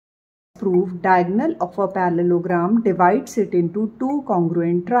prove diagonal of a parallelogram divides it into two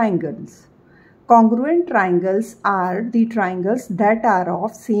congruent triangles. Congruent triangles are the triangles that are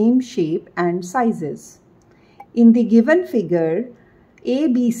of same shape and sizes. In the given figure,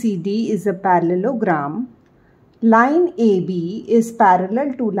 ABCD is a parallelogram. Line AB is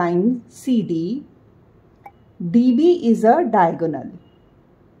parallel to line CD. DB is a diagonal.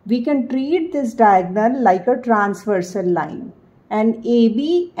 We can treat this diagonal like a transversal line, and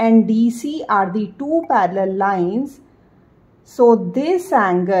AB and DC are the two parallel lines. So this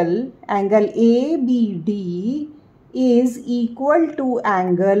angle ABD is equal to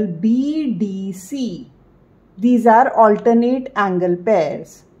angle BDC. These are alternate angle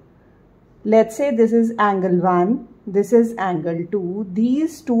pairs. Let's say this is angle 1, this is angle 2.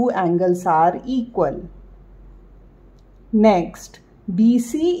 These two angles are equal. Next,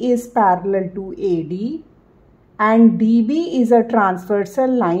 BC is parallel to AD and DB is a transversal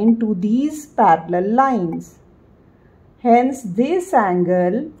line to these parallel lines. Hence, this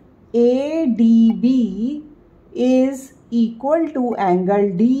angle ADB is equal to angle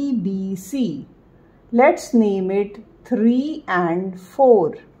DBC. Let's name it 3 and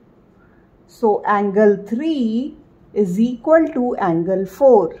 4. So, angle 3 is equal to angle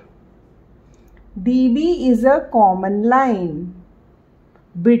 4. DB is a common line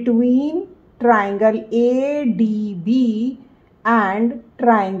between triangle ADB and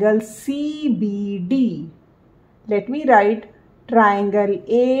triangle CBD. Let me write triangle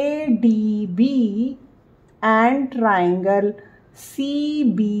ADB and triangle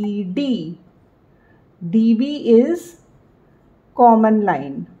CBD. DB is common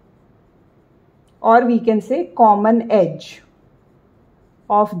line, or we can say common edge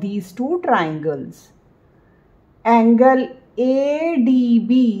of these two triangles. Angle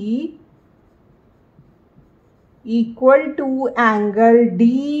ADB equal to angle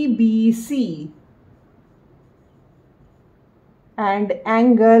DBC and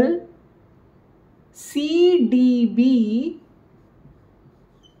angle CDB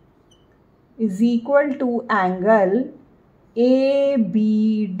is equal to angle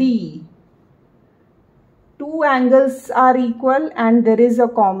ABD. Two angles are equal and there is a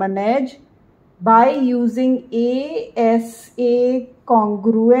common edge. By using ASA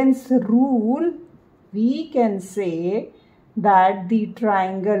congruence rule, we can say that the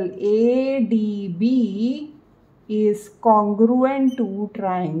triangle ADB is congruent to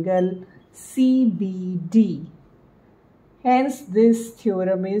triangle CBD. Hence, this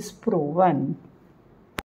theorem is proven.